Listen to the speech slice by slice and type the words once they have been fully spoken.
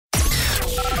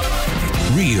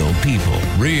Real people,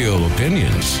 real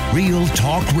opinions, real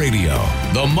talk radio.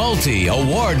 The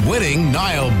multi-award-winning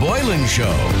Niall Boylan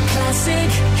Show. Classic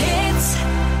hits.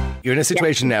 You're in a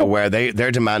situation now where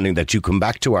they're demanding that you come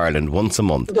back to Ireland once a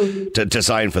month to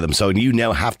sign for them. So you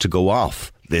now have to go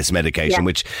off this medication,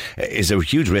 which is a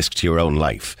huge risk to your own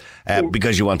life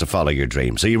because you want to follow your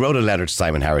dream. So you wrote a letter to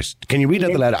Simon Harris. Can you read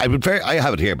out the letter? I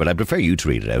have it here, but I prefer you to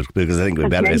read it out because I think it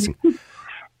would be better listening.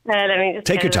 Let me just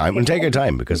take your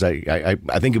time because I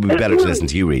think it would be better to listen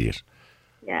to you read it.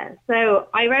 Yeah, so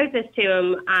I wrote this to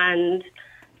him, and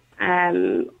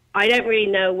I don't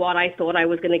really know what I thought I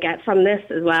was going to get from this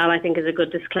as well. I think is a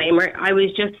good disclaimer. I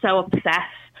was just so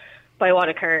upset by what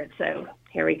occurred, so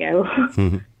here we go.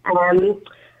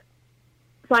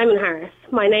 Simon Harris.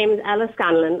 My name is Ella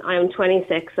Scanlan. I am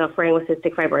 26, suffering with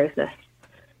cystic fibrosis.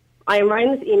 I am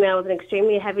writing this email with an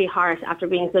extremely heavy heart after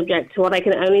being subject to what I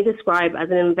can only describe as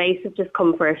an invasive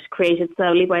discomfort created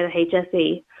solely by the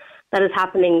HSE that is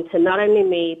happening to not only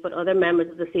me but other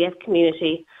members of the CF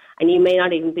community, and you may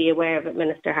not even be aware of it,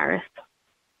 Minister Harris.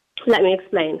 Let me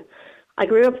explain. I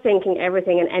grew up thinking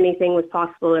everything and anything was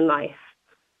possible in life.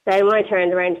 Then when I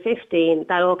turned around 15,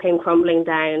 that all came crumbling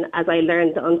down as I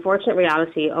learned the unfortunate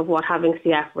reality of what having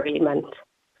CF really meant.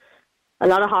 A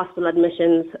lot of hospital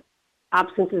admissions,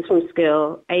 absences from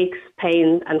school, aches,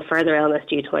 pains, and further illness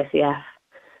due to my CF.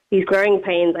 These growing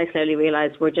pains, I slowly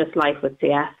realised, were just life with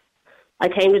CF. I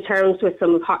came to terms with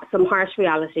some harsh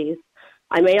realities.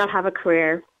 I may not have a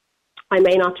career, I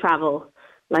may not travel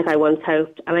like I once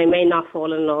hoped, and I may not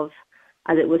fall in love,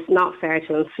 as it was not fair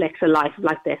to inflict a life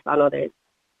like this on others.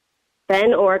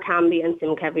 Then Orkambi and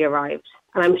Simkevi arrived,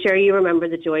 and I'm sure you remember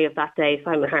the joy of that day,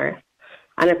 Simon Harris,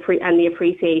 and the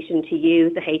appreciation to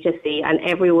you, the HSE, and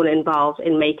everyone involved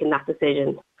in making that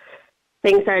decision.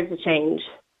 Things started to change.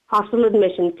 Hospital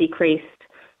admissions decreased.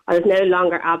 I was no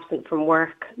longer absent from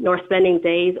work, nor spending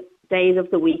days of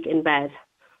the week in bed.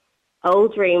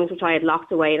 Old dreams which I had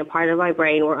locked away in a part of my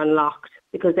brain were unlocked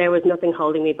because there was nothing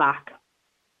holding me back.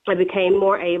 I became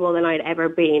more able than I'd ever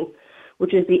been,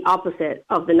 which is the opposite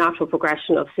of the natural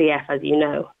progression of CF, as you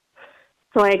know.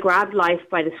 So I grabbed life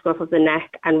by the scruff of the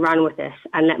neck and ran with it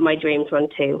and let my dreams run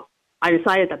too. I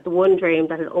decided that the one dream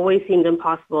that had always seemed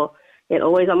impossible, yet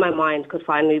always on my mind, could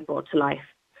finally be brought to life,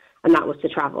 and that was to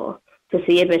travel, to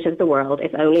see a bit of the world,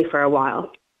 if only for a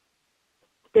while.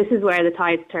 This is where the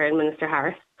tides turn, Minister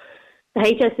Harris. The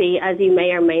HSE, as you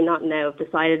may or may not know, have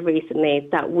decided recently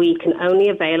that we can only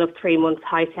avail of 3 months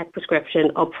high-tech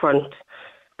prescription up front,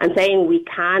 and saying we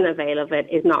can avail of it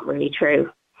is not really true.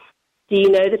 Do you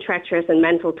know the treacherous and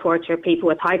mental torture people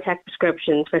with high-tech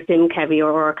prescriptions for Simkevi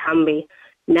or Orkambi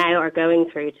now are going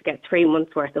through to get 3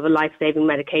 months' worth of a life-saving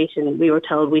medication we were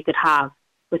told we could have,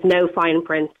 with no fine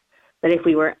print that if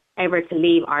we were ever to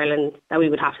leave Ireland, that we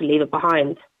would have to leave it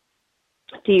behind?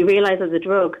 Do you realise that the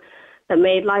drug that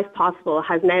made life possible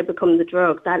has now become the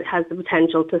drug that has the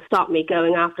potential to stop me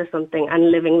going after something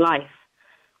and living life?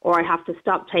 Or I have to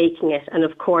stop taking it and,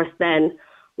 of course, then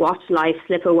watch life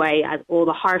slip away as all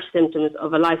the harsh symptoms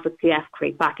of a life with CF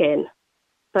creep back in.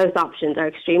 Both options are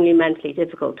extremely mentally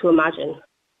difficult to imagine.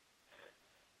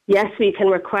 Yes, we can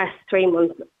request 3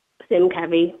 months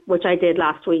Simkevi, which I did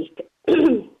last week.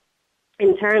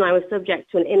 In turn, I was subject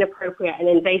to an inappropriate and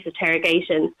invasive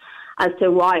interrogation as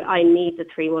to why I need the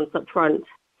 3 months up front.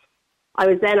 I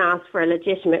was then asked for a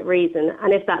legitimate reason,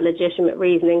 and if that legitimate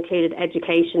reason included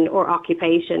education or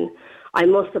occupation, I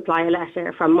must supply a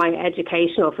letter from my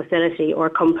educational facility or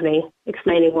company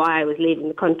explaining why I was leaving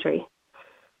the country.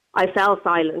 I fell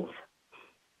silent.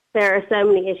 There are so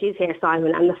many issues here,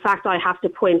 Simon, and the fact I have to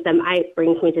point them out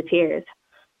brings me to tears.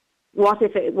 What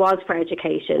if it was for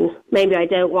education? Maybe I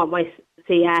don't want my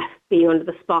CF being under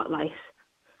the spotlight.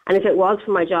 And if it was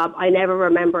for my job, I never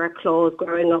remember a clause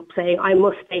growing up saying I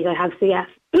must state I have CF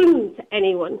to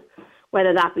anyone,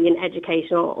 whether that be an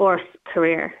educational or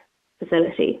career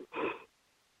facility.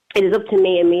 It is up to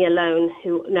me and me alone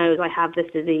who knows I have this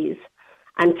disease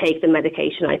and take the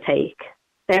medication I take.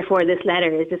 Therefore, this letter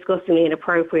is disgustingly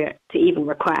inappropriate to even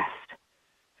request.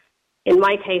 In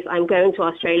my case, I'm going to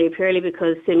Australia purely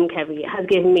because Simkevi has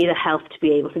given me the health to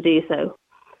be able to do so.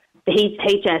 The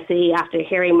HSE, after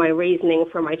hearing my reasoning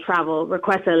for my travel,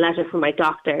 requested a letter from my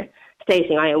doctor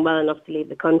stating I am well enough to leave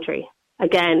the country.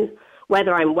 Again,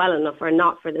 whether I'm well enough or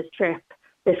not for this trip,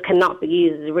 this cannot be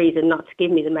used as a reason not to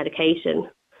give me the medication.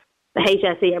 The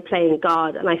HSE are playing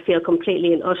God, and I feel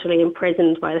completely and utterly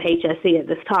imprisoned by the HSE at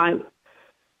this time.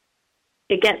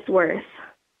 It gets worse.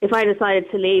 If I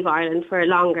decided to leave Ireland for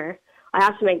longer, I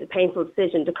have to make the painful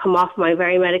decision to come off my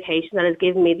very medication that has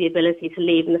given me the ability to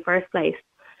leave in the first place,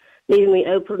 leaving me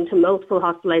open to multiple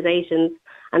hospitalizations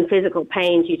and physical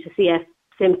pain due to CF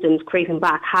symptoms creeping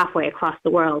back halfway across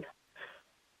the world.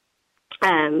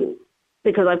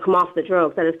 Because I've come off the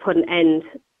drug that has put an end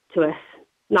to it.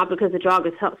 Not because the drug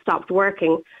has stopped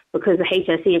working, because the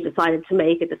HSE have decided to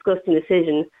make a disgusting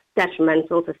decision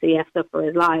detrimental to CF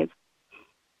sufferers' lives.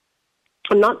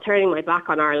 I'm not turning my back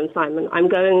on Ireland, Simon. I'm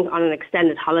going on an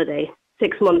extended holiday,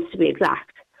 6 months to be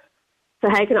exact. So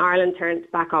how can Ireland turn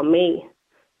its back on me?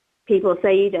 People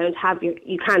say you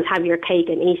can't have your cake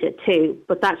and eat it too,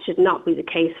 but that should not be the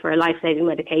case for a life-saving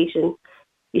medication.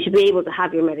 You should be able to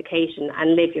have your medication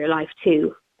and live your life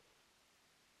too.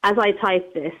 As I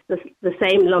type this, the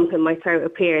same lump in my throat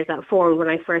appears that formed when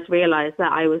I first realised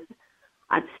that I was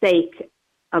at stake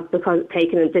because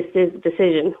taking this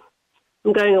decision.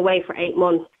 I'm going away for 8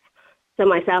 months, so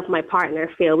myself and my partner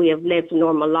feel we have lived a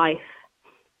normal life,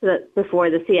 so that before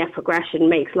the CF progression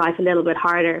makes life a little bit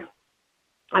harder.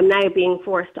 I'm now being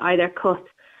forced to either cut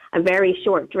a very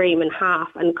short dream in half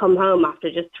and come home after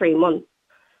just 3 months,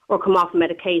 or come off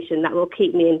medication that will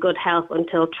keep me in good health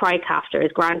until Trikafta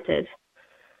is granted.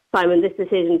 Simon, this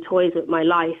decision toys with my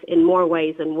life in more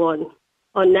ways than one.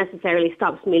 Unnecessarily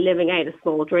stops me living out a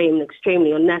small dream and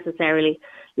extremely unnecessarily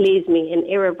leaves me in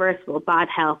irreversible bad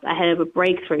health ahead of a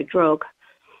breakthrough drug.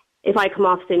 If I come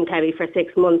off Symkevi for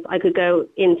 6 months, I could go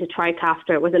into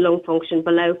Trikafta with a lung function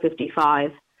below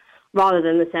 55, rather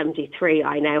than the 73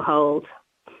 I now hold.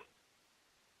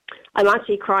 I'm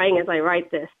actually crying as I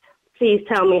write this. Please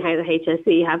tell me how the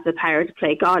HSE have the power to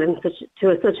play God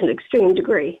to such an extreme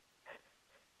degree.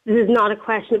 This is not a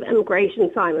question of immigration,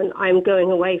 Simon. I'm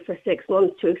going away for 6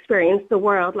 months to experience the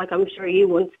world like I'm sure you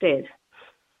once did.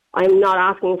 I'm not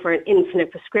asking for an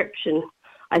infinite prescription.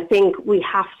 I think we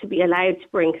have to be allowed to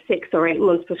bring 6 or 8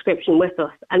 months prescription with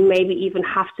us and maybe even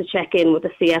have to check in with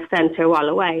the CF centre while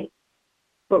away.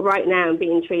 But right now I'm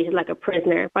being treated like a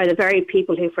prisoner by the very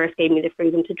people who first gave me the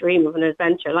freedom to dream of an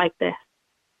adventure like this.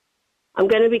 I'm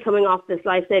going to be coming off this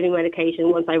life-saving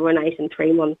medication once I run out in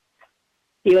 3 months.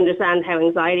 Do you understand how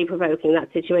anxiety-provoking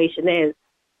that situation is?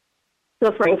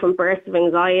 Suffering from bursts of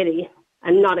anxiety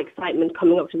and not excitement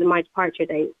coming up to my departure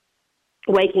date.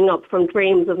 Waking up from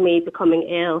dreams of me becoming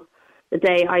ill the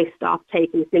day I stopped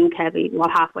taking Symkevi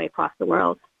while halfway across the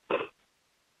world.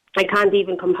 I can't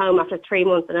even come home after 3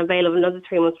 months and avail of another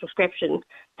 3 months prescription.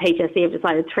 The HSE have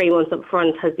decided 3 months up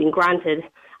front has been granted,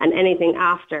 and anything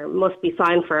after must be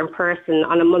signed for in person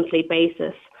on a monthly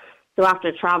basis. So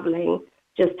after travelling,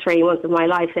 just 3 months of my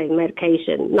life-saving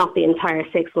medication, not the entire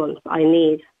 6 months I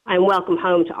need. I'm welcome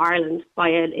home to Ireland by,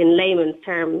 in layman's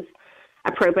terms,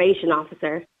 a probation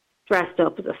officer dressed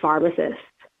up as a pharmacist.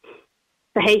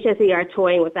 The HSE are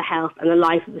toying with the health and the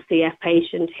life of the CF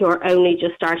patient who are only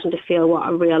just starting to feel what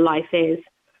a real life is,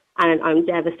 and I'm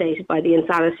devastated by the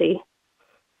insanity.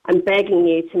 I'm begging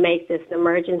you to make this an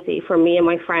emergency for me and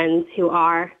my friends who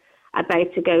are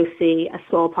about to go see a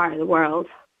small part of the world,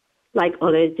 like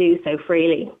others do so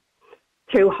freely.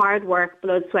 Through hard work,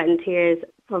 blood, sweat and tears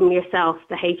from yourself,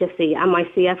 the HSE and my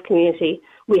CF community,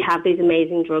 we have these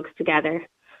amazing drugs together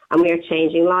and we are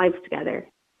changing lives together.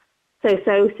 So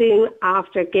soon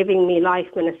after giving me life,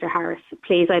 Minister Harris,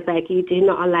 please, I beg you, do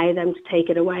not allow them to take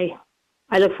it away.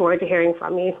 I look forward to hearing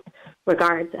from you.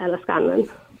 Regards, Ella Scanlan.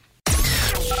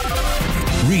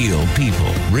 Real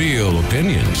people, real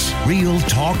opinions, real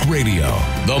talk radio.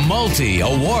 The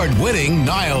multi-award-winning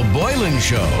Niall Boylan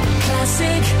Show.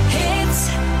 Classic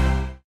hits.